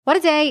What a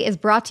Day is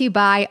brought to you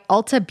by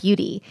Ulta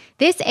Beauty.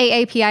 This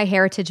AAPI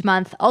Heritage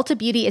Month, Ulta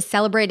Beauty is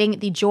celebrating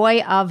the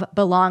joy of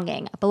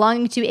belonging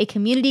to a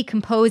community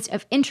composed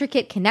of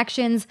intricate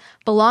connections,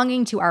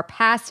 belonging to our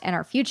past and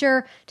our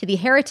future, to the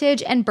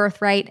heritage and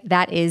birthright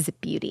that is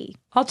beauty.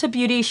 Ulta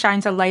Beauty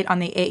shines a light on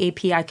the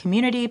AAPI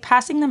community,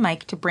 passing the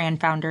mic to brand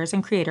founders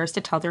and creators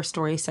to tell their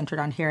stories centered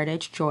on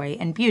heritage, joy,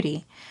 and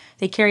beauty.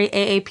 They carry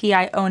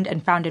AAPI-owned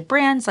and founded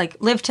brands like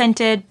Live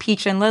Tinted,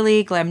 Peach and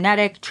Lily,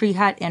 Glamnetic, Tree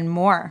Hut, and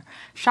more.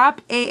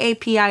 Shop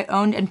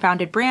AAPI-owned and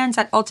founded brands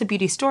at Ulta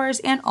Beauty stores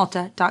and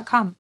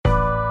Ulta.com.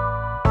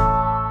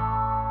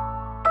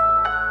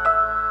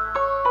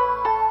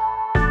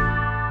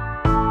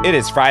 It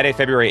is Friday,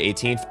 February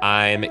 18th.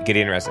 I'm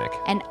Gideon Resnick.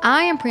 And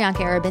I am Priyanka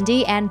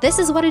Arabindi, and this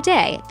is What a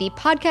Day, the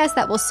podcast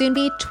that will soon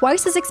be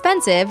twice as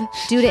expensive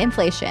due to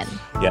inflation.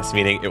 Yes,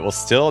 meaning it will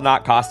still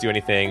not cost you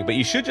anything, but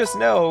you should just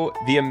know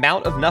the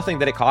amount of nothing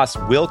that it costs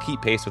will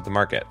keep pace with the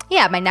market.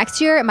 Yeah, by next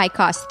year, it might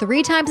cost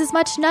 3 times as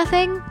much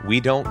nothing.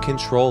 We don't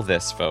control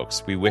this,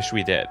 folks. We wish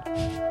we did.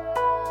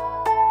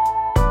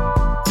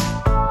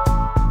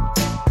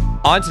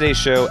 On today's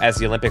show, as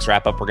the Olympics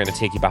wrap up, we're going to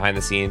take you behind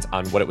the scenes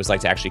on what it was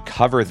like to actually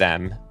cover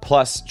them.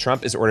 Plus,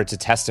 Trump is ordered to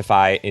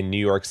testify in New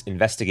York's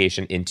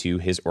investigation into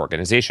his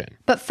organization.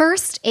 But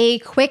first, a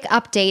quick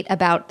update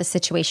about the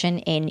situation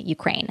in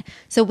Ukraine.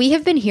 So we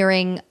have been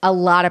hearing a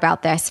lot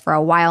about this for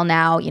a while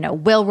now. You know,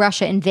 will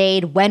Russia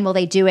invade? When will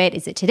they do it?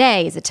 Is it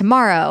today? Is it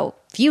tomorrow?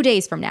 Few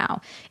days from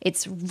now.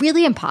 It's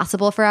really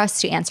impossible for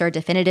us to answer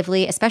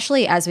definitively,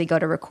 especially as we go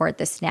to record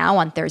this now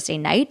on Thursday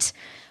night.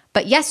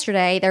 But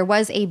yesterday, there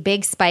was a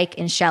big spike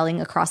in shelling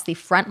across the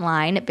front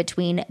line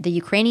between the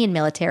Ukrainian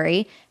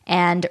military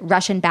and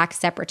Russian-backed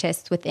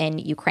separatists within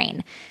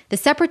Ukraine. The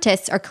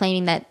separatists are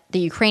claiming that the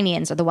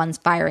Ukrainians are the ones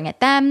firing at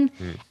them.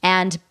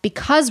 And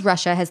because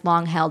Russia has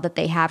long held that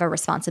they have a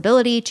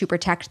responsibility to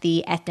protect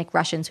the ethnic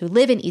Russians who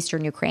live in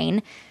eastern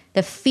Ukraine,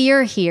 the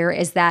fear here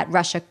is that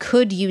Russia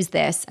could use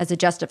this as a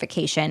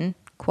justification,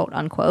 quote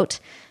unquote,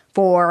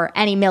 for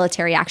any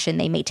military action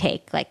they may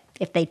take, like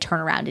if they turn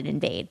around and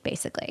invade,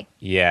 basically.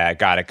 Yeah,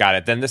 got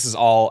it. Then this is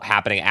all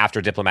happening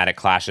after diplomatic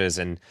clashes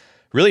and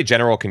really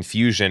general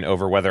confusion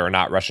over whether or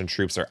not Russian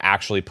troops are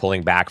actually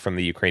pulling back from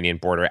the Ukrainian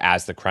border,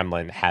 as the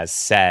Kremlin has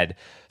said.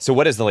 So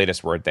what is the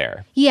latest word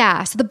there?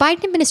 Yeah, so the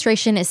Biden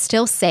administration is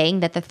still saying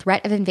that the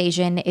threat of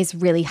invasion is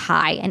really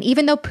high. And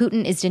even though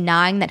Putin is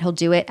denying that he'll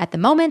do it at the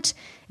moment,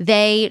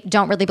 they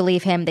don't really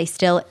believe him. They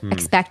still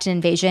expect an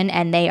invasion,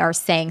 and they are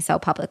saying so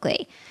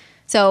publicly.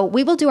 So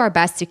we will do our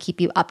best to keep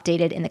you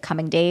updated in the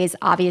coming days.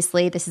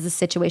 Obviously, this is a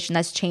situation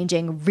that's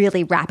changing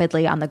really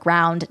rapidly on the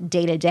ground,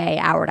 day to day,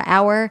 hour to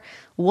hour.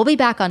 We'll be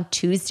back on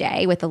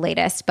Tuesday with the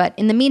latest. But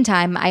in the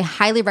meantime, I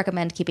highly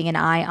recommend keeping an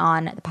eye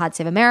on the Pod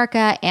Save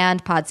America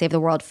and Pod Save the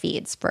World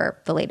feeds for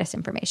the latest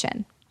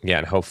information. Yeah,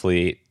 and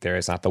hopefully there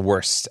is not the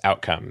worst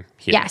outcome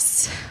here.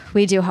 Yes,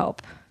 we do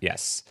hope.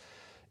 Yes.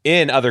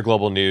 In other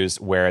global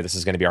news, where this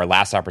is going to be our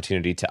last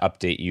opportunity to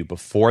update you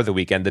before the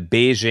weekend, the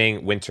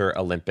Beijing Winter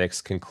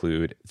Olympics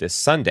conclude this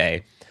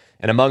Sunday.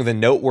 And among the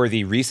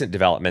noteworthy recent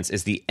developments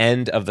is the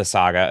end of the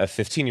saga of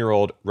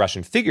 15-year-old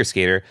Russian figure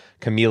skater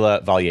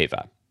Kamila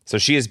Valieva. So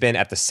she has been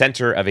at the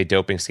center of a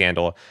doping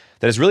scandal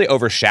that has really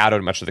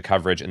overshadowed much of the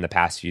coverage in the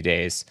past few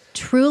days.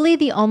 Truly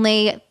the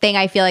only thing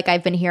I feel like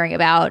I've been hearing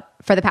about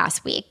for the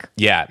past week.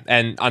 Yeah,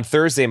 and on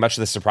Thursday, much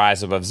to the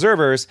surprise of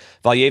observers,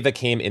 Valieva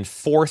came in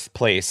 4th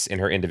place in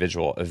her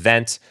individual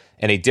event,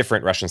 and a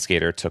different Russian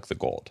skater took the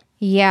gold.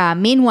 Yeah,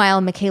 meanwhile,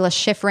 Mikaela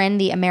Shiffrin,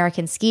 the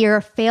American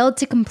skier, failed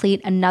to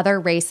complete another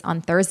race on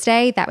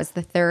Thursday. That was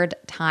the 3rd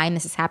time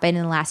this has happened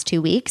in the last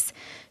 2 weeks.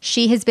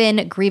 She has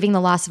been grieving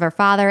the loss of her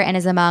father and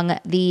is among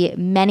the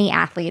many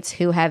athletes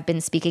who have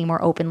been speaking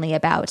more openly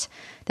about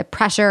the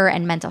pressure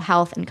and mental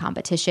health and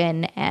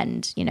competition.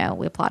 And, you know,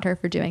 we applaud her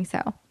for doing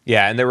so.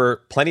 Yeah, and there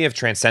were plenty of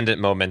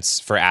transcendent moments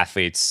for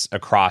athletes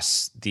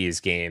across these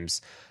games.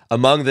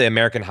 Among the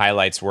American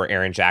highlights were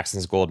Aaron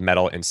Jackson's gold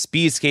medal in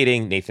speed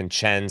skating, Nathan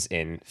Chen's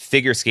in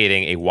figure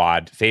skating, a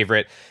WOD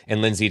favorite,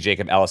 and Lindsay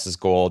Jacob Ellis's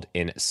gold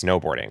in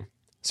snowboarding.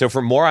 So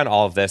for more on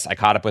all of this, I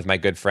caught up with my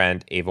good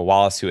friend Ava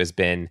Wallace, who has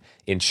been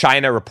in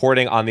China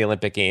reporting on the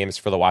Olympic Games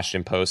for the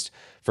Washington Post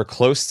for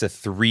close to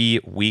 3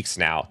 weeks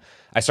now.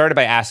 I started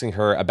by asking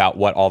her about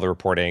what all the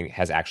reporting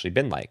has actually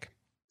been like.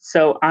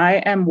 So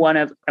I am one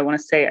of, I want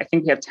to say, I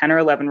think we have 10 or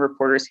 11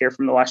 reporters here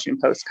from the Washington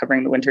Post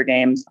covering the Winter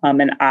Games.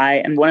 And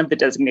I am one of the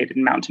designated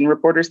mountain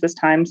reporters this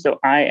time. So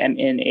I am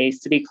in a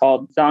city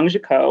called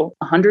Zhangjiakou,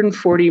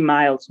 140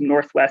 miles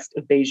northwest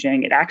of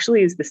Beijing. It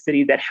actually is the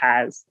city that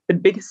has the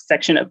biggest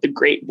section of the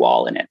Great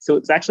Wall in it. So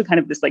it's actually kind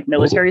of this like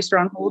military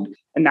stronghold.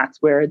 And that's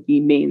where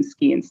the main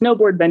ski and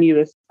snowboard venue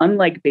is.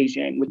 Unlike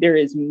Beijing, there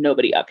is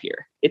nobody up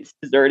here. It's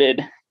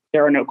deserted.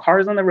 There are no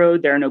cars on the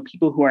road. There are no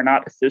people who are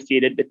not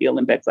associated with the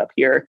Olympics up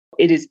here.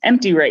 It is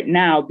empty right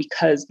now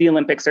because the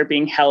Olympics are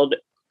being held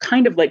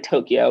kind of like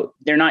Tokyo.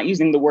 They're not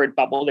using the word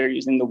bubble. They're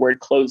using the word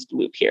closed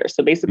loop here.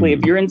 So basically,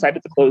 if you're inside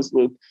of the closed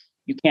loop,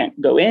 You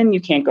can't go in, you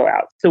can't go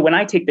out. So when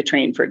I take the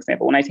train, for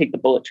example, when I take the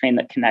bullet train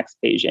that connects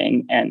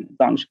Beijing and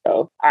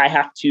Guangzhou, I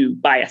have to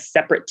buy a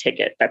separate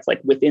ticket that's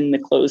like within the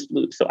closed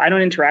loop. So I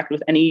don't interact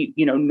with any,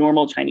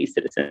 normal Chinese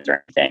citizens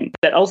or anything.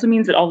 That also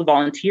means that all the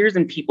volunteers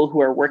and people who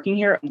are working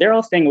here, they're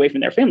all staying away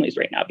from their families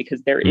right now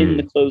because they're in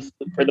the closed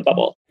loop for the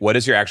bubble. What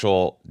is your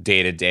actual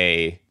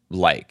day-to-day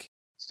like?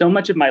 So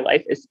much of my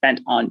life is spent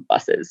on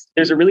buses.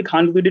 There's a really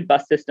convoluted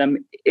bus system.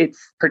 It's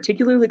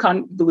particularly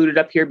convoluted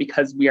up here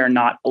because we are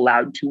not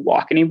allowed to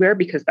walk anywhere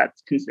because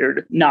that's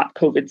considered not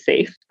COVID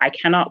safe. I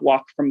cannot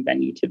walk from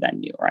venue to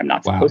venue, or I'm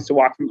not supposed to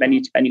walk from venue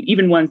to venue,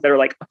 even ones that are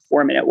like a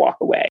 4-minute walk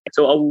away.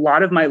 So a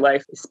lot of my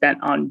life is spent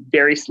on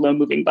very slow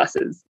moving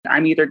buses.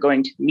 I'm either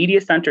going to the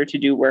media center to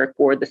do work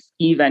or the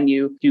ski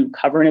venue to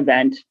cover an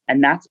event.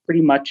 And that's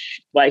pretty much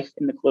life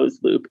in the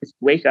closed loop is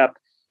wake up,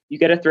 you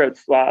get a throat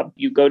swab,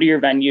 you go to your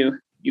venue,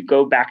 you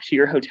go back to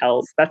your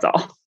hotels. That's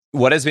all.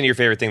 What has been your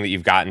favorite thing that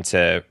you've gotten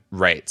to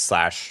write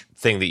 /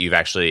 thing that you've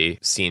actually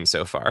seen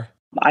so far?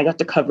 I got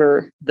to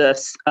cover the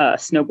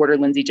snowboarder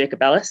Lindsay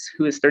Jacobellis,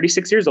 who is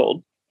 36 years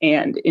old.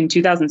 And in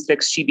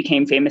 2006, she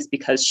became famous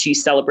because she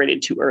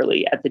celebrated too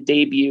early at the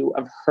debut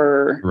of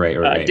her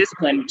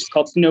discipline, which is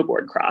called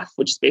snowboard cross,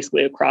 which is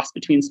basically a cross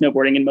between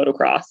snowboarding and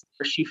motocross.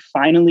 She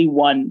finally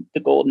won the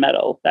gold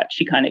medal that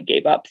she kind of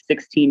gave up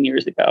 16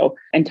 years ago.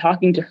 And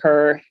talking to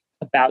her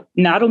about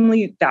not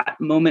only that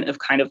moment of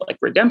kind of like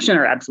redemption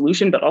or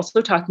absolution, but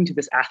also talking to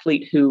this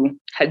athlete who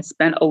had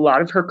spent a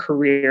lot of her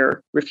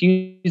career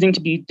refusing to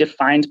be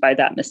defined by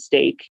that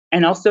mistake,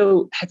 and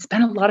also had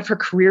spent a lot of her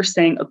career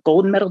saying a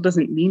gold medal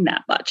doesn't mean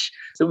that much.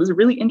 So it was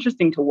really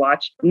interesting to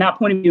watch from that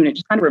point of view, and it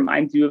just kind of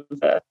reminds you of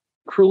the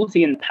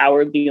cruelty and the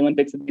power of the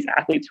Olympics, of these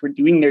athletes who are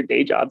doing their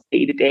day jobs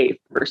day to day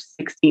for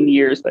 16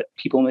 years, but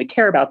people only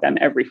care about them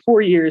every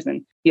 4 years.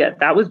 And yeah,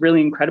 that was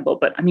really incredible.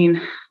 But I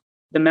mean,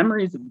 the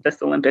memories of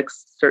this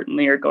Olympics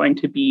certainly are going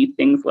to be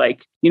things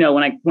like,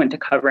 when I went to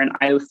cover an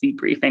IOC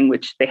briefing,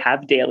 which they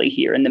have daily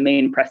here in the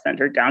main press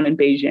center down in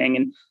Beijing,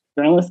 and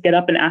journalists get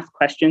up and ask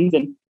questions.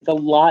 And there's a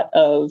lot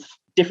of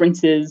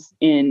differences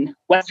in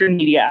Western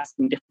media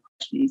asking different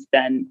questions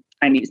than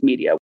Chinese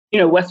media.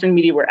 Western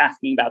media were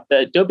asking about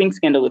the doping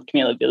scandal with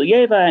Kamila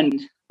Valieva,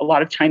 and a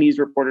lot of Chinese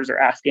reporters are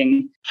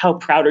asking, how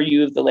proud are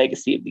you of the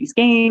legacy of these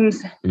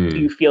games? Do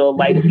you feel a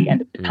light at the end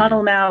of the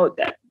tunnel now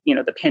that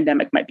the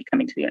pandemic might be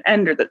coming to the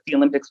end, or that the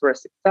Olympics were a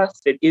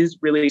success? It is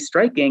really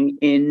striking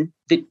in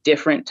the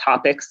different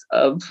topics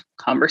of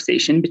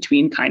conversation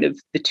between kind of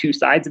the two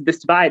sides of this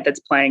divide that's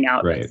playing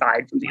out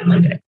aside from the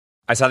Olympics.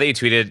 I saw that you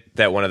tweeted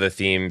that one of the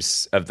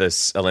themes of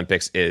this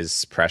Olympics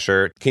is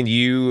pressure. Can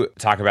you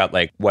talk about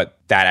like what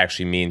that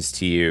actually means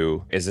to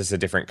you? Is this a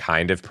different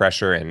kind of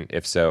pressure? And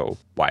if so,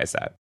 why is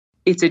that?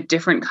 It's a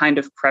different kind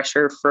of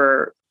pressure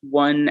for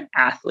one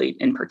athlete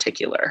in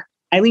particular.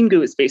 Eileen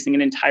Gu is facing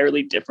an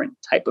entirely different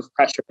type of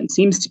pressure and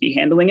seems to be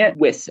handling it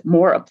with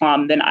more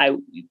aplomb than I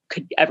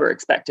could ever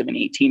expect of an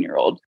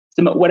 18-year-old.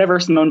 So whatever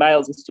Simone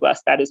Biles is to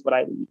us, that is what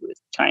Eileen Gu is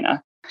to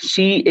China.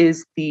 She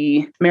is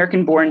the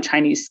American-born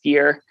Chinese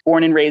skier,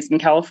 born and raised in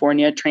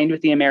California, trained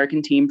with the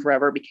American team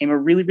forever, became a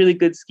really, really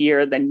good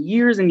skier, then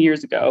years and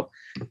years ago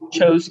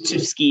chose to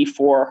ski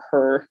for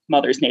her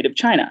mother's native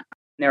China.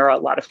 There are a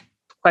lot of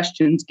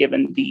questions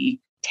given the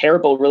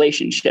terrible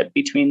relationship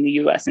between the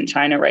US and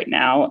China right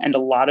now, and a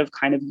lot of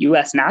kind of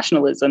US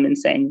nationalism in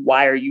saying,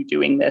 why are you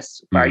doing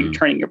this? Why are you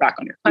turning your back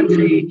on your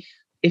country?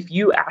 If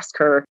you ask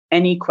her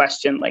any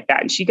question like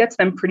that, and she gets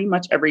them pretty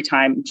much every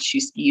time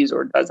she skis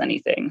or does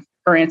anything,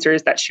 her answer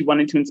is that she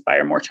wanted to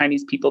inspire more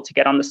Chinese people to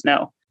get on the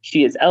snow.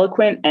 She is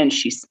eloquent and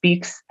she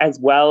speaks as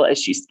well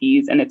as she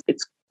skis, and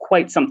it's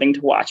quite something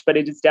to watch, but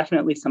it is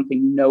definitely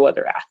something no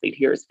other athlete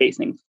here is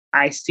facing.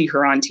 I see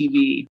her on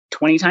TV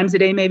 20 times a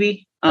day,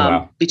 maybe,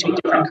 between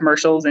different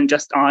commercials and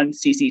just on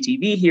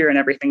CCTV here and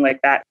everything like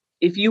that.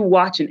 If you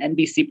watch an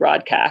NBC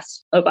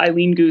broadcast of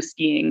Eileen Gu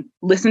skiing,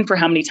 listen for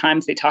how many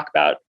times they talk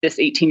about this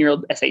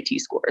 18-year-old SAT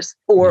scores,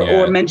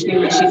 or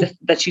mentioning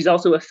that she's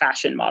also a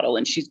fashion model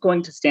and she's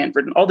going to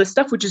Stanford and all this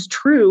stuff, which is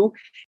true.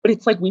 But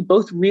it's like we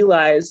both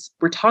realize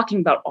we're talking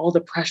about all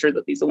the pressure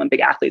that these Olympic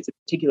athletes in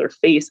particular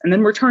face, and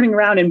then we're turning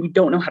around and we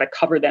don't know how to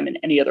cover them in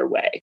any other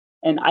way.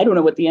 And I don't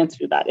know what the answer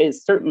to that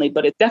is, certainly,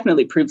 but it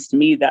definitely proves to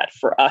me that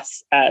for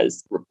us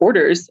as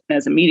reporters and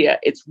as a media,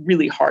 it's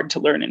really hard to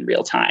learn in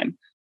real time.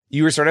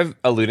 You were sort of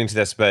alluding to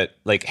this, but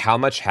like how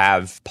much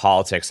have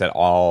politics at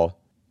all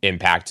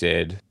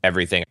impacted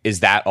everything? Is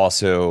that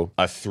also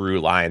a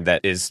through line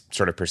that is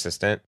sort of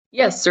persistent?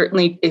 Yes,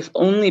 certainly, if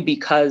only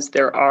because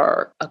there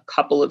are a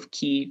couple of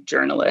key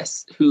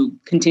journalists who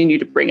continue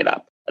to bring it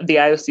up. The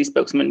IOC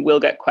spokesman will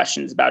get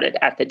questions about it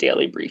at the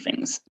daily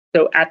briefings.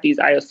 So at these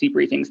IOC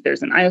briefings,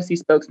 there's an IOC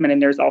spokesman and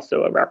there's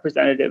also a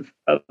representative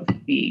of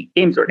the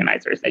games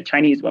organizers, a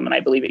Chinese woman, I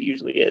believe it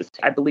usually is.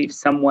 I believe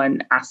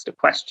someone asked a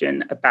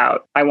question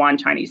about Taiwan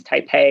Chinese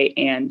Taipei,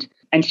 and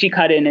she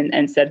cut in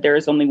and said there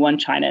is only one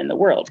China in the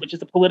world, which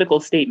is a political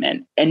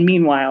statement. And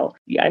meanwhile,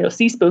 the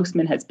IOC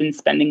spokesman has been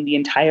spending the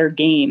entire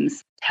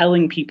games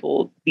telling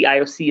people the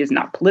IOC is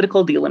not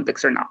political, the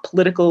Olympics are not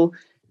political.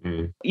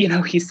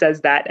 He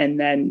says that, and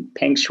then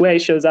Peng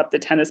Shuai shows up, the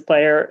tennis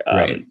player,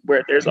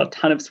 where there's a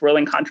ton of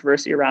swirling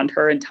controversy around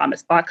her, and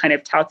Thomas Bach kind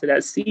of touts it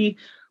as, see,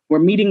 we're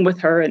meeting with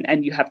her,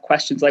 and you have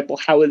questions like, well,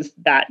 how is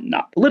that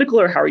not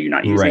political, or how are you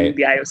not using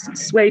the IOC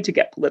sway to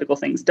get political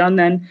things done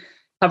then?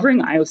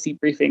 Covering IOC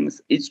briefings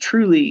is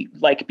truly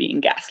like being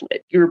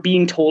gaslit. You're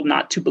being told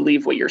not to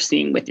believe what you're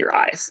seeing with your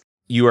eyes.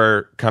 You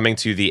are coming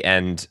to the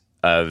end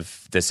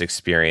of this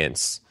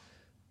experience.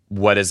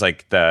 What is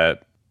like the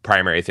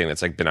primary thing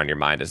that's like been on your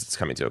mind as it's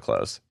coming to a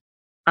close?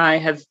 I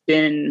have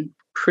been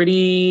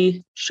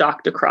pretty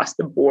shocked across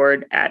the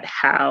board at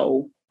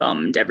how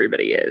bummed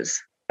everybody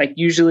is. Like,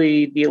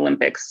 usually the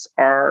Olympics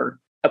are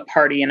a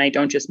party, and I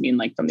don't just mean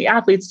like from the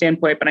athlete's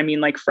standpoint, but I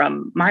mean like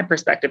from my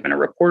perspective and a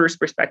reporter's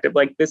perspective.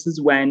 Like, this is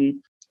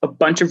when a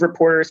bunch of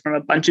reporters from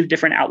a bunch of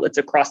different outlets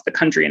across the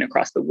country and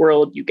across the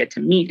world, you get to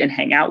meet and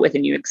hang out with,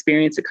 and you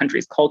experience a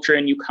country's culture,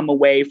 and you come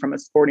away from a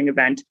sporting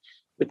event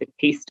with a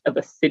taste of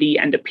a city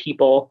and a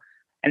people.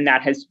 And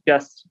that has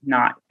just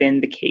not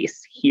been the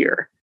case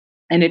here.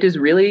 And it is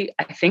really,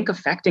 I think,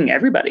 affecting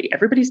everybody.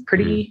 Everybody's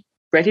pretty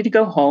ready to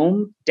go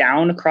home,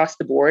 down across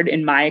the board,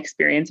 in my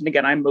experience. And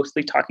again, I'm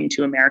mostly talking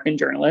to American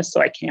journalists,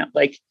 so I can't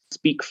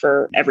speak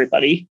for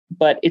everybody.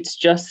 But it's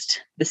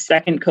just the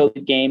second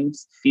COVID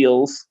Games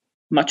feels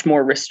much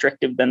more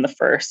restrictive than the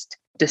first,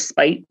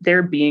 despite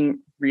there being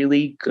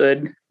really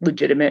good,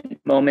 legitimate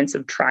moments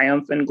of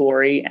triumph and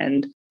glory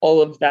and all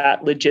of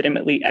that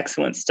legitimately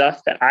excellent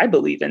stuff that I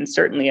believe in,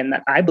 certainly, and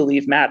that I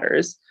believe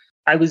matters.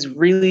 I was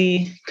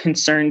really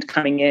concerned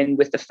coming in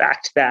with the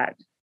fact that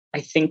I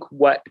think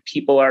what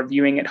people are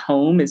viewing at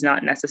home is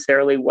not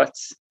necessarily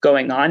what's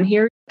going on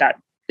here. That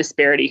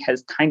disparity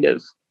has kind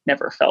of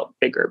never felt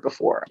bigger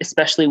before,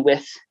 especially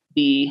with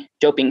the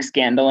doping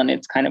scandal. And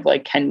it's kind of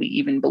like, can we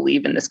even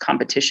believe in this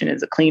competition?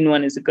 Is a clean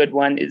one, is a good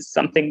one, is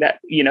something that,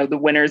 the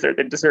winners are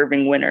the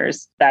deserving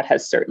winners? That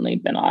has certainly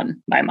been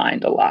on my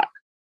mind a lot.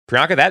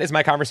 Priyanka, that is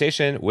my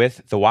conversation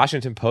with the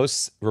Washington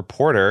Post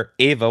reporter,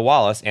 Ava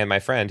Wallace, and my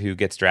friend who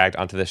gets dragged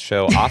onto this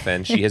show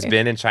often. She has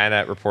been in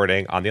China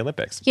reporting on the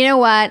Olympics. You know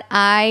what?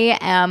 I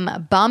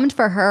am bummed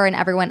for her and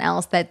everyone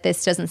else that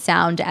this doesn't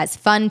sound as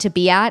fun to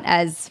be at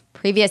as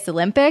previous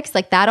Olympics.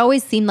 Like, that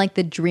always seemed like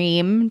the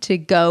dream to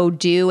go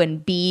do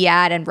and be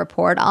at and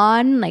report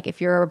on. Like,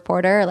 if you're a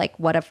reporter, like,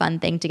 what a fun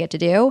thing to get to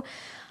do.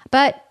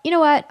 But you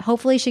know what?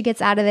 Hopefully she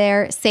gets out of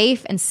there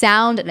safe and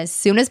sound and as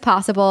soon as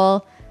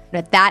possible.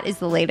 But that is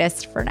the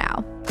latest for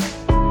now.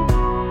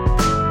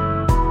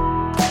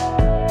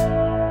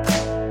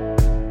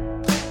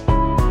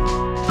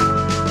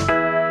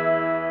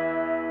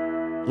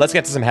 Let's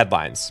get to some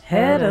headlines.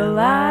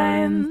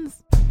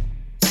 Headlines.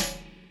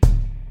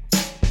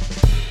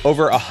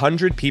 Over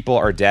 100 people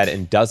are dead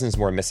and dozens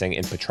more missing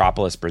in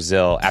Petrópolis,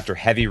 Brazil, after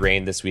heavy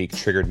rain this week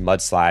triggered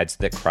mudslides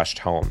that crushed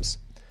homes.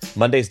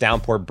 Monday's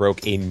downpour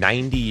broke a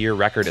 90-year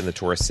record in the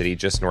tourist city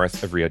just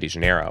north of Rio de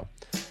Janeiro.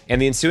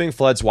 And the ensuing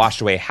floods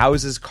washed away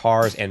houses,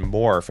 cars, and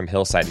more from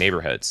hillside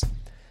neighborhoods.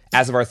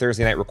 As of our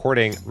Thursday night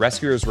recording,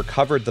 rescuers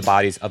recovered the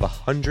bodies of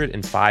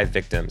 105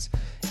 victims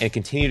and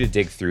continue to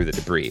dig through the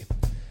debris.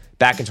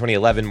 Back in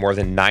 2011, more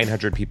than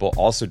 900 people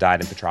also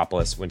died in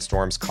Petrópolis when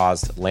storms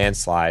caused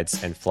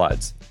landslides and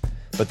floods.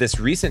 But this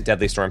recent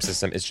deadly storm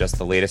system is just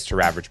the latest to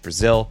ravage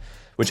Brazil,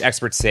 which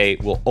experts say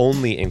will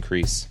only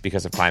increase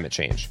because of climate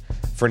change.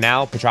 For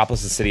now, Petrópolis'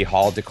 city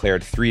hall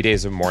declared 3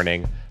 days of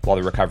mourning while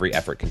the recovery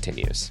effort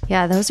continues.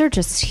 Yeah, those are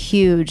just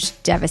huge,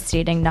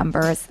 devastating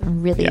numbers.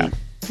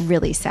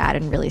 Really sad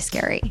and really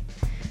scary.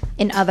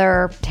 In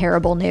other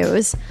terrible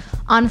news,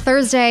 on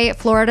Thursday,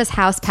 Florida's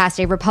House passed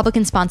a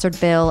Republican-sponsored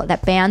bill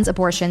that bans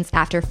abortions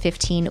after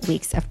 15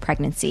 weeks of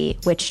pregnancy,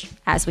 which,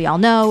 as we all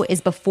know,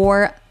 is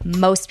before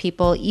most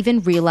people even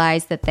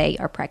realize that they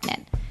are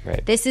pregnant.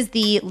 Right. This is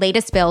the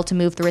latest bill to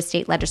move through a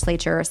state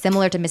legislature,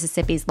 similar to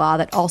Mississippi's law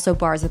that also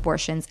bars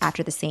abortions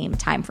after the same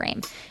time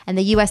frame. And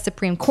the U.S.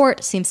 Supreme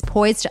Court seems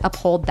poised to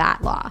uphold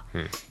that law.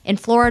 In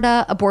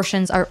Florida,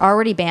 abortions are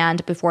already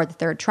banned before the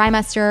third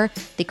trimester.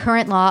 The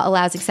current law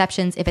allows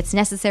exceptions if it's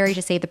necessary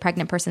to save the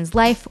pregnant person's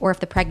life or if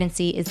the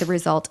pregnancy is the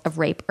result of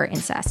rape or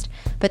incest.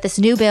 But this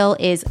new bill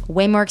is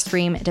way more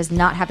extreme. It does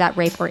not have that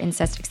rape or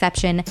incest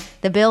exception.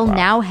 The bill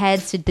now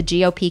heads to the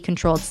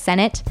GOP-controlled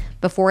Senate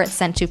before it's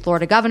sent to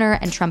Florida governor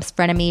and Trump's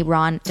frenemy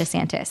Ron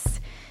DeSantis.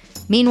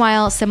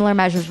 Meanwhile, similar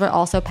measures were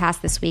also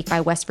passed this week by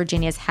West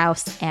Virginia's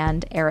House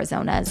and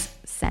Arizona's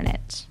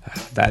Senate.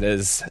 That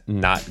is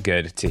not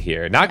good to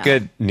hear. Not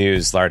good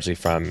news, largely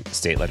from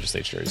state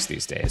legislatures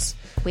these days.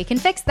 We can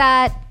fix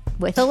that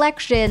with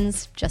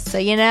elections, just so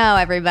you know,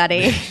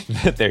 everybody.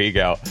 There you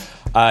go.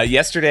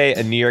 Yesterday,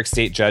 a New York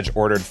State judge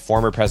ordered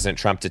former President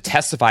Trump to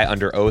testify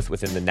under oath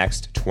within the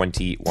next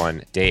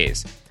 21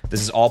 days.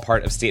 This is all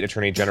part of State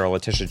Attorney General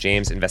Letitia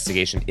James'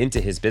 investigation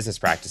into his business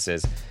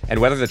practices and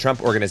whether the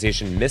Trump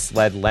Organization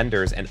misled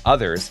lenders and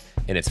others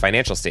in its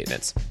financial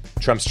statements.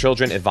 Trump's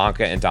children,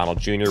 Ivanka and Donald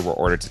Jr., were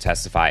ordered to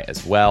testify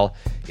as well.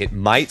 It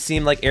might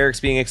seem like Eric's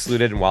being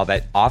excluded, and while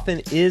that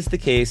often is the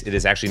case, it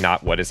is actually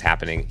not what is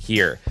happening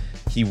here.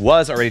 He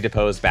was already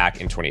deposed back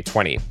in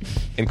 2020.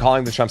 In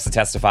calling the Trumps to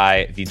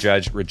testify, the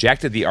judge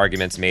rejected the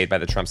arguments made by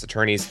the Trumps'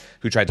 attorneys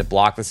who tried to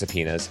block the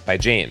subpoenas by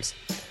James.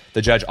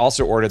 The judge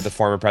also ordered the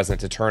former president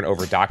to turn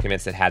over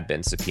documents that had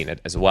been subpoenaed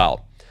as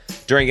well.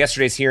 During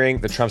yesterday's hearing,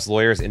 the Trumps'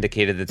 lawyers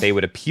indicated that they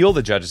would appeal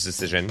the judge's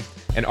decision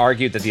and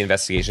argued that the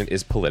investigation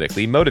is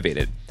politically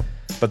motivated.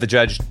 But the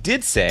judge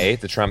did say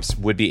the Trumps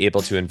would be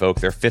able to invoke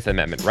their Fifth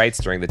Amendment rights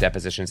during the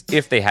depositions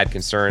if they had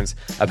concerns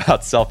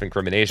about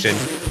self-incrimination.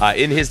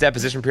 In his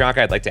deposition, Priyanka,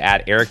 I'd like to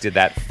add, Eric did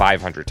that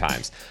 500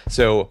 times.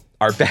 So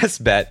our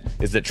best bet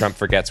is that Trump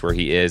forgets where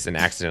he is and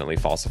accidentally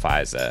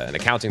falsifies an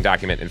accounting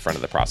document in front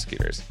of the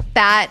prosecutors.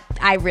 That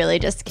I really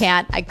just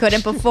can't. I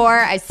couldn't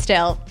before.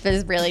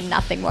 There's really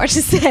nothing more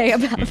to say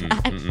about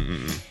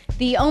that.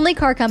 The only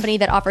car company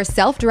that offers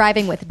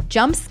self-driving with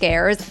jump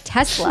scares,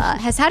 Tesla,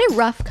 has had a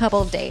rough couple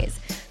of days.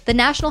 The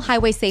National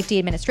Highway Safety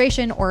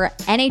Administration, or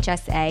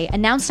NHTSA,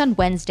 announced on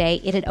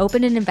Wednesday it had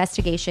opened an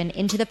investigation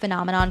into the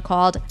phenomenon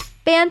called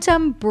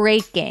phantom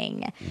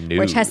braking,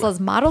 where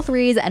Tesla's Model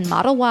 3s and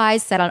Model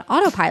Ys set on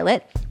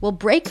autopilot will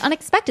brake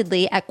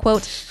unexpectedly at,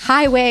 quote,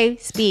 highway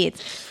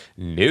speeds.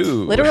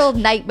 Literal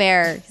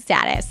nightmare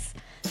status.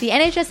 The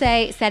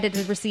NHTSA said it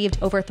had received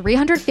over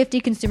 350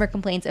 consumer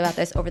complaints about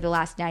this over the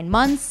last 9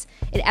 months.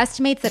 It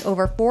estimates that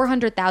over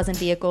 400,000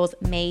 vehicles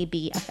may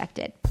be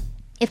affected.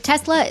 If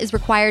Tesla is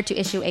required to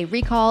issue a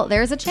recall,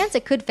 there is a chance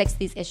it could fix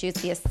these issues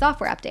via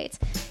software updates.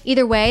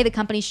 Either way, the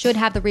company should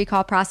have the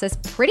recall process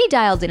pretty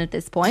dialed in at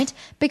this point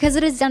because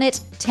it has done it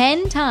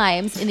 10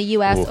 times in the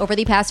US over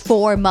the past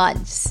 4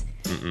 months.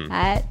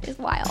 That is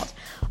wild.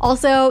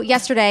 Also,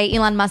 yesterday,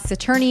 Elon Musk's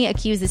attorney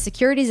accused the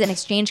Securities and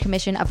Exchange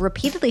Commission of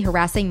repeatedly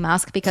harassing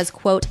Musk because,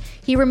 quote,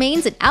 he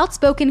remains an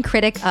outspoken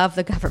critic of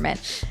the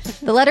government.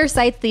 The letter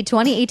cites the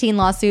 2018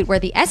 lawsuit where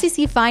the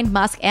SEC fined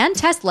Musk and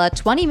Tesla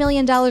 $20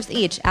 million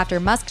each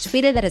after Musk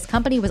tweeted that his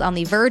company was on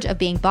the verge of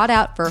being bought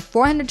out for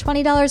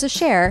 $420 a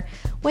share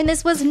when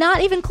this was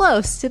not even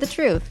close to the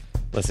truth.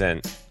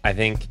 Listen, I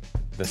think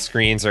the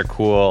screens are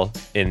cool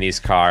in these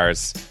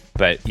cars,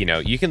 but,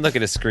 you can look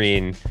at a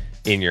screen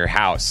in your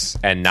house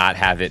and not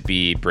have it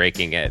be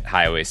braking at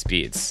highway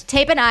speeds.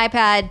 Tape an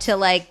iPad to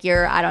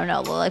your,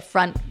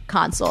 front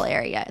console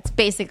area. It's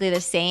basically the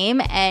same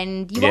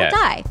and you won't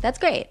die. That's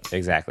great.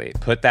 Exactly.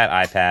 Put that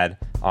iPad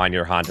on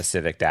your Honda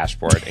Civic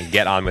dashboard and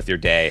get on with your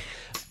day.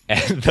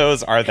 And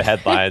those are the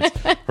headlines.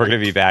 We're going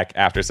to be back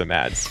after some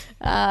ads.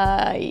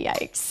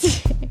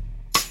 Yikes.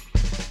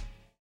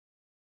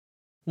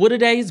 What A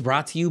Day is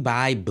brought to you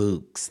by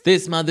Books.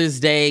 This Mother's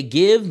Day,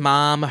 give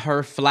mom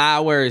her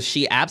flowers.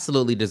 She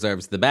absolutely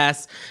deserves the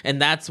best,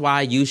 and that's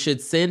why you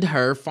should send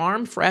her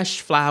farm fresh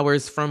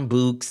flowers from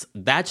Books.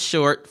 That's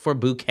short for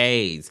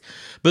bouquets.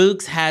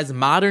 Books has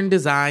modern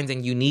designs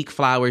and unique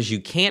flowers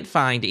you can't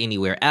find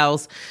anywhere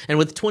else, and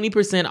with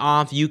 20%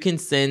 off, you can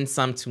send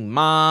some to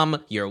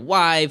mom, your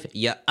wife,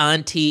 your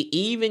auntie,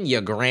 even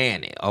your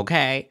granny,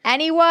 okay?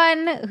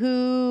 Anyone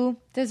who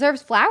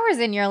deserves flowers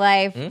in your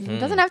life. It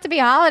doesn't have to be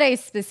holiday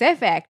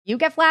specific. You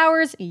get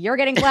flowers, you're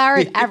getting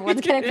flowers,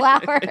 everyone's getting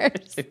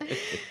flowers.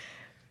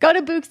 Go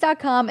to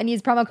Books.com and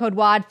use promo code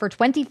WAD for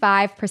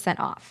 25%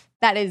 off.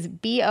 That is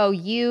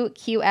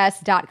BOUQS.com,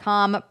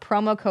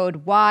 promo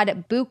code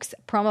WAD, Books,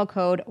 promo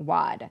code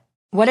WAD.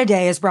 What A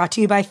Day is brought to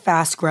you by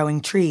Fast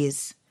Growing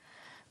Trees.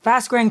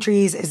 Fast Growing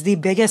Trees is the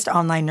biggest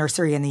online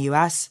nursery in the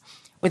U.S.,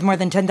 with more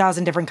than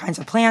 10,000 different kinds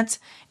of plants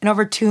and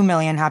over 2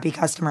 million happy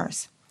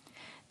customers.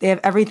 They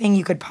have everything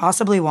you could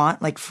possibly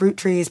want, like fruit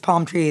trees,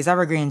 palm trees,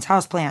 evergreens,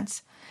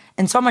 houseplants,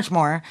 and so much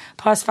more.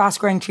 Plus, Fast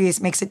Growing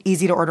Trees makes it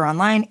easy to order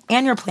online,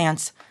 and your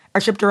plants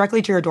are shipped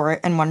directly to your door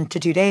in 1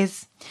 to 2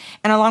 days.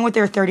 And along with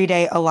their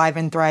 30-day Alive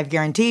and Thrive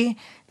guarantee,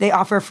 they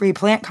offer free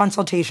plant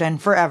consultation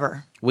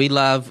forever. We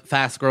love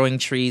Fast Growing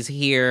Trees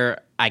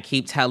here. I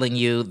keep telling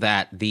you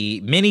that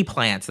the mini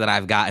plants that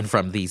I've gotten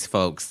from these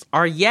folks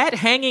are yet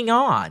hanging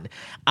on.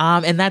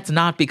 And that's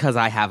not because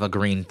I have a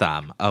green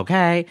thumb,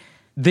 okay?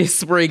 This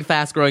spring,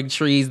 Fast Growing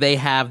Trees, they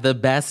have the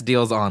best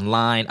deals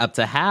online, up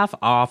to half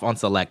off on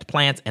select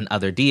plants and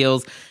other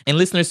deals. And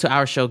listeners to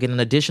our show get an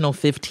additional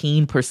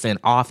 15%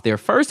 off their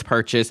first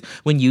purchase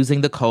when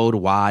using the code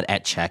WAD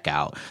at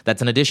checkout.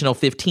 That's an additional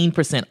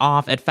 15%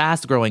 off at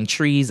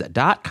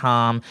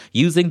fastgrowingtrees.com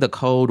using the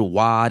code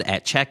WAD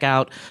at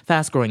checkout.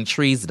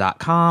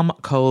 Fastgrowingtrees.com,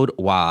 code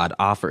WAD.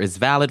 Offer is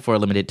valid for a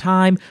limited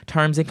time.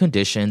 Terms and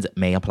conditions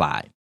may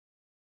apply.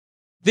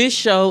 This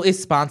show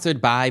is sponsored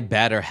by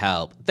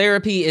BetterHelp.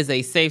 Therapy is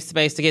a safe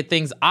space to get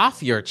things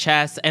off your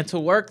chest and to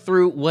work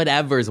through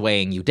whatever's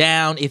weighing you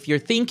down. If you're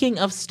thinking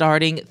of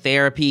starting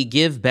therapy,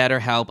 give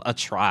BetterHelp a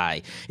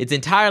try. It's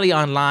entirely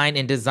online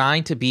and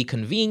designed to be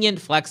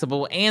convenient,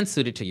 flexible, and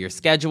suited to your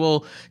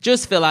schedule.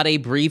 Just fill out a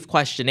brief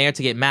questionnaire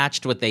to get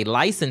matched with a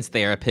licensed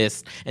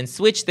therapist and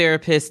switch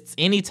therapists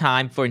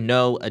anytime for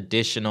no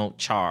additional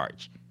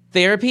charge.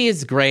 Therapy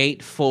is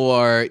great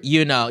for,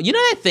 you know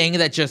that thing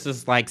that just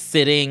is like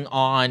sitting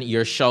on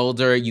your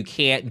shoulder, you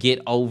can't get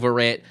over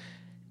it,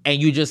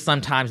 and you just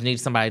sometimes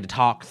need somebody to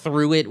talk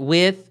through it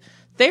with.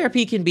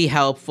 Therapy can be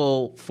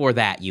helpful for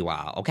that, you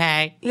all,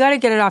 okay? You got to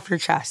get it off your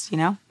chest,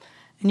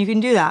 And you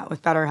can do that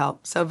with BetterHelp.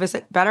 So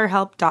visit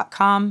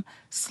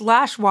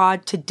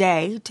betterhelp.com/WAD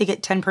today to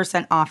get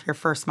 10% off your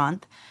first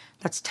month.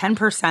 That's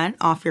 10%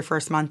 off your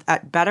first month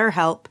at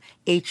BetterHelp,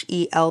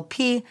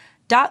 HELP.com/WAD.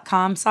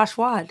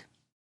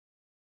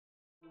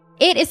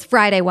 It is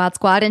Friday, WAD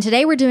Squad, and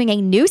today we're doing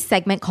a new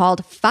segment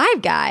called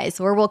Five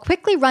Guys, where we'll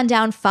quickly run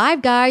down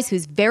 5 guys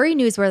whose very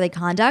newsworthy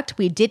conduct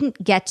we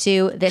didn't get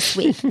to this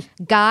week.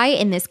 Guy,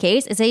 in this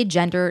case, is a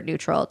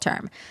gender-neutral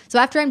term. So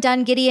after I'm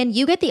done, Gideon,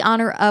 you get the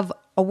honor of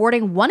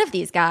awarding one of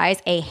these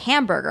guys a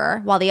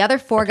hamburger, while the other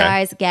 4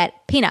 guys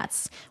get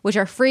peanuts, which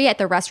are free at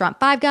the restaurant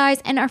Five Guys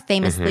and are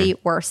famously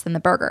worse than the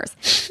burgers.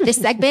 This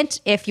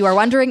segment, if you are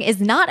wondering, is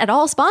not at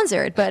all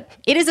sponsored, but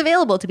it is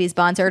available to be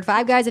sponsored.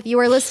 Five Guys, if you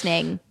are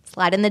listening,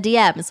 slide in the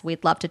DMs.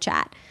 We'd love to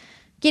chat.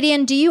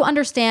 Gideon, do you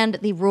understand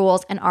the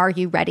rules and are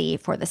you ready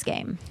for this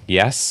game?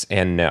 Yes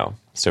and no.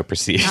 So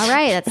proceed. All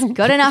right, that's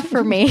good enough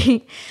for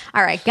me.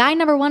 All right, guy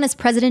number 1 is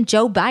President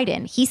Joe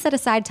Biden. He set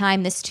aside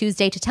time this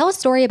Tuesday to tell a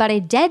story about a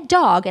dead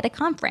dog at a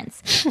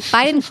conference.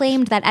 Biden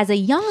claimed that as a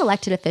young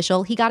elected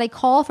official, he got a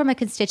call from a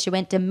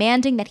constituent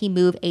demanding that he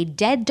move a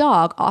dead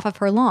dog off of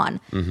her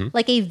lawn.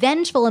 Like a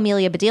vengeful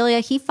Amelia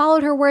Bedelia, he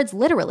followed her words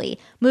literally,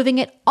 moving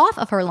it off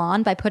of her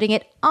lawn by putting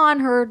it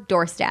on her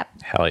doorstep.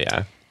 Hell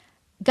yeah.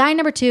 Guy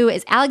number 2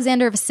 is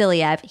Alexander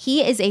Vasilyev.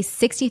 He is a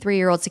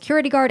 63-year-old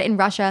security guard in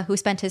Russia who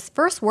spent his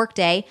first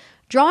workday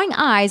drawing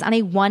eyes on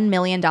a $1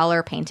 million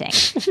painting.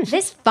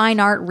 This fine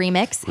art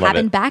remix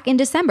happened back in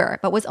December,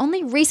 but was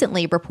only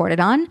recently reported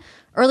on.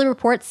 Early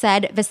reports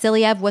said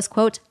Vasilyev was,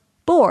 quote,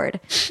 bored.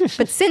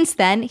 But since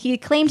then, he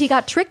claimed he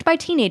got tricked by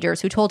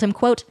teenagers who told him,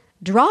 quote,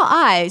 draw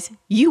eyes,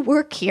 you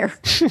work here.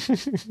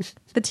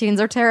 The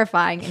tunes are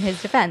terrifying in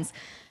his defense.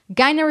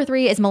 Guy number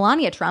 3 is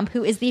Melania Trump,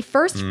 who is the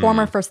first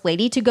former First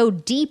Lady to go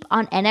deep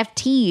on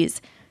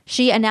NFTs.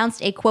 She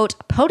announced a, quote,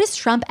 POTUS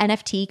Trump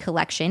NFT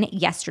collection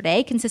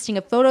yesterday, consisting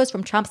of photos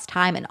from Trump's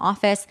time in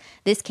office.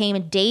 This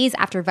came days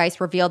after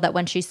Vice revealed that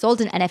when she sold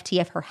an NFT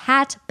of her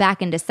hat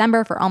back in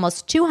December for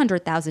almost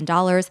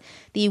 $200,000,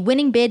 the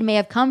winning bid may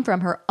have come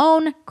from her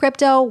own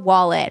crypto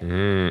wallet.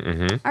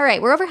 All right,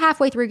 we're over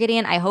halfway through,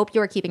 Gideon. I hope you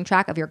are keeping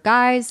track of your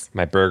guys.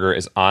 My burger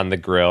is on the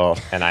grill,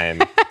 and I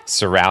am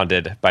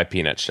surrounded by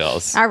peanut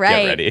shells. All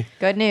right. Get ready.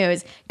 Good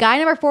news. Guy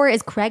number 4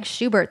 is Craig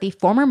Schubert, the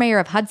former mayor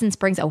of Hudson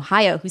Springs,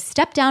 Ohio, who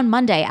stepped down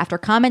Monday after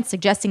comments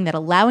suggesting that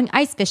allowing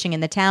ice fishing in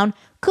the town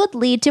could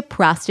lead to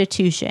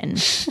prostitution.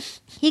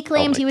 He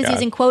claimed he was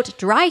using, quote,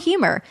 dry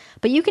humor,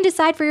 but you can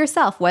decide for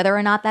yourself whether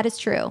or not that is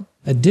true.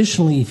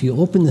 Additionally, if you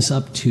open this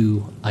up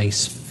to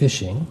ice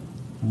fishing,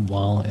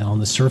 while on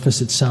the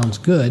surface it sounds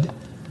good,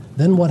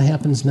 then what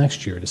happens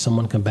next year? Does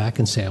someone come back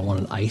and say, I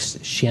want an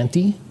ice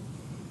shanty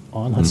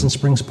on Hudson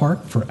Springs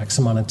Park for X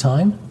amount of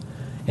time?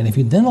 And if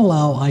you then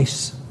allow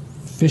ice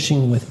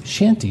fishing with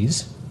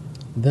shanties,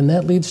 then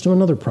that leads to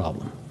another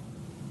problem,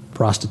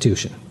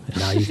 prostitution. And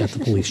now you've got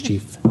the police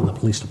chief and the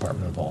police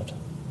department involved.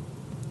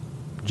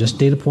 Just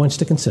data points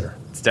to consider.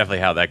 It's definitely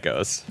how that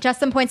goes. Just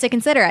some points to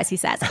consider, as he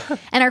says.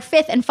 And our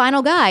 5th and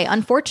final guy,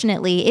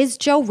 unfortunately, is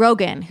Joe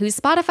Rogan, whose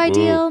Spotify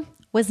deal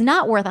was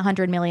not worth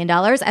 $100 million,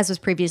 as was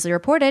previously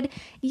reported.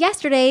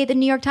 Yesterday, the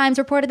New York Times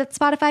reported that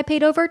Spotify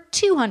paid over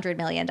 $200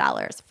 million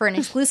for an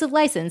exclusive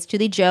license to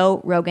the Joe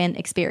Rogan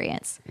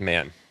Experience.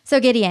 Man. So,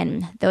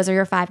 Gideon, those are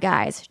your 5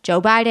 guys. Joe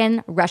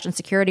Biden, Russian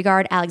security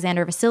guard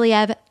Alexander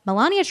Vasilyev,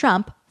 Melania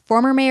Trump,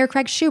 former Mayor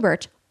Craig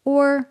Schubert,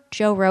 or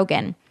Joe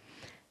Rogan.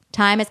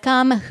 Time has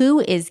come.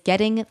 Who is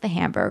getting the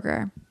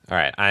hamburger? All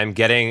right. I'm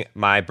getting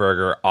my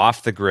burger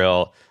off the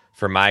grill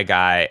for my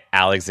guy,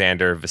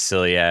 Alexander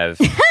Vasilyev,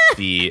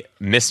 the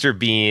Mr.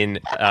 Bean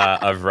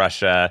of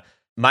Russia.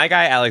 My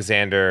guy,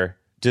 Alexander,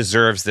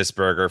 deserves this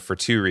burger for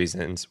 2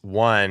 reasons.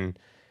 One,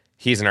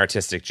 he's an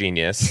artistic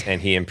genius, and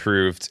he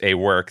improved a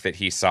work that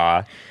he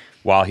saw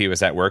while he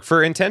was at work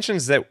for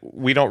intentions that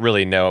we don't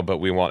really know, but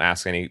we won't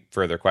ask any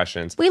further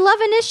questions. We love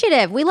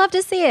initiative. We love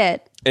to see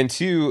it. And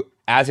 2,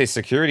 as a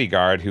security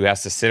guard who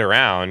has to sit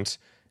around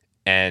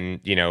and,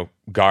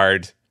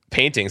 guard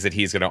paintings that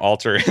he's going to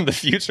alter in the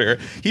future,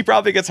 he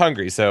probably gets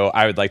hungry. So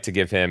I would like to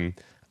give him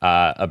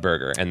a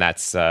burger. And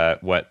that's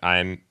what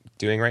I'm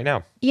doing right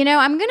now.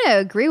 I'm going to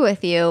agree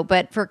with you,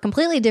 but for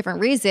completely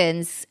different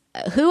reasons.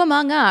 Who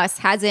among us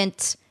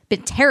hasn't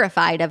been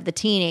terrified of the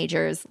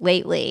teenagers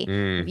lately?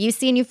 Have you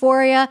seen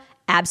Euphoria?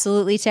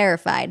 Absolutely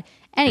terrified.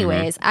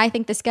 Anyways, I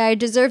think this guy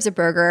deserves a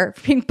burger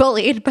for being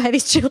bullied by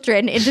these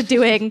children into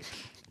doing,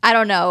 I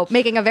don't know,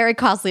 making a very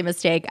costly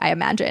mistake, I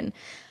imagine.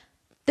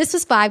 This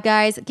was 5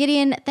 Guys.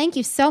 Gideon, thank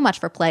you so much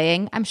for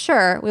playing. I'm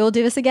sure we will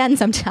do this again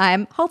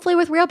sometime, hopefully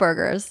with real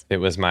burgers. It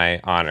was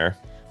my honor.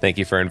 Thank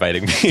you for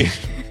inviting me.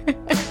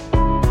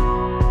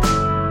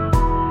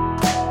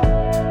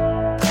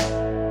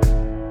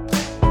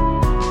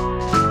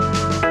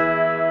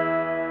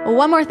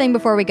 One more thing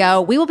before we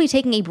go. We will be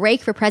taking a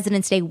break for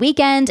President's Day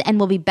weekend, and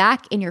we'll be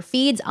back in your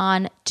feeds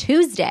on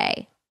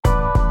Tuesday.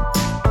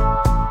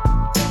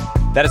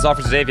 That is all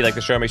for today. If you like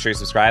the show, make sure you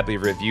subscribe,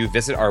 leave a review,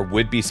 visit our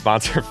would-be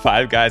sponsor,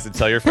 5 Guys, and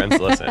tell your friends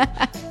to listen.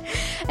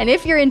 And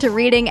if you're into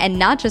reading and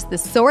not just the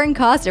soaring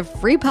cost of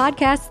free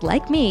podcasts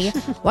like me,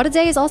 What a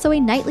Day is also a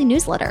nightly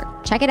newsletter.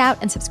 Check it out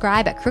and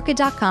subscribe at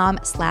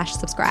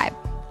crooked.com/subscribe.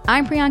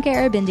 I'm Priyanka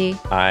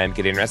Arabindi. I'm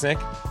Gideon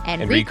Resnick.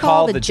 And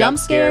recall the jump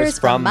scares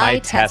from my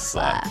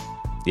Tesla.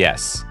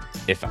 Yes.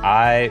 If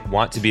I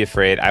want to be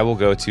afraid, I will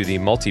go to the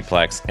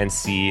multiplex and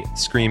see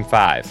Scream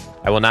 5.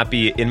 I will not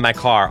be in my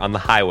car on the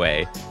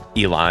highway,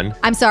 Elon.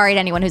 I'm sorry to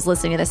anyone who's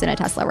listening to this in a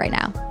Tesla right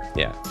now.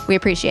 Yeah. We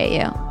appreciate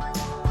you.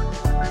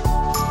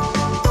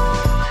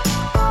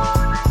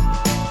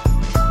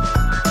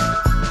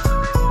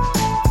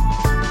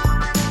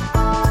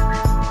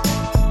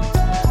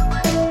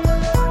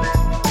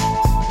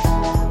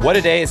 What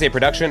a Day is a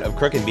production of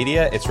Crooked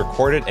Media. It's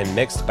recorded and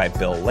mixed by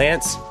Bill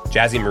Lance.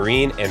 Jazzy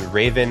Marine and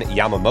Raven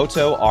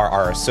Yamamoto are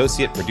our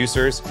associate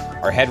producers.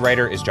 Our head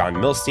writer is John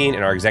Milstein,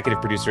 and our executive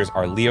producers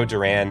are Leo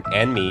Duran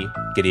and me,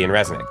 Gideon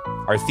Resnick.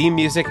 Our theme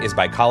music is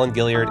by Colin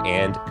Gilliard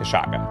and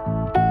Kashaka.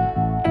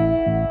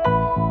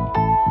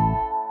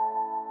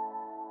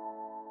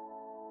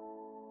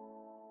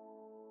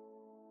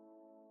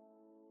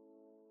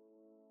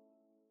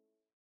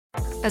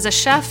 As a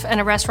chef and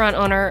a restaurant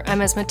owner, I'm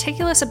as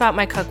meticulous about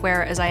my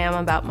cookware as I am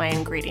about my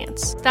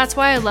ingredients. That's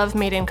why I love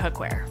Made in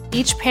Cookware.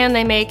 Each pan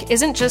they make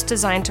isn't just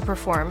designed to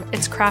perform,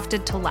 it's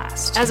crafted to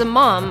last. As a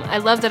mom, I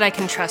love that I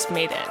can trust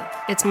Made In.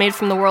 It's made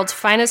from the world's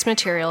finest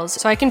materials,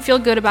 so I can feel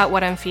good about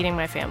what I'm feeding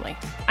my family.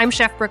 I'm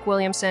Chef Brooke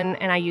Williamson,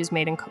 and I use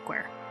Made in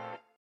Cookware.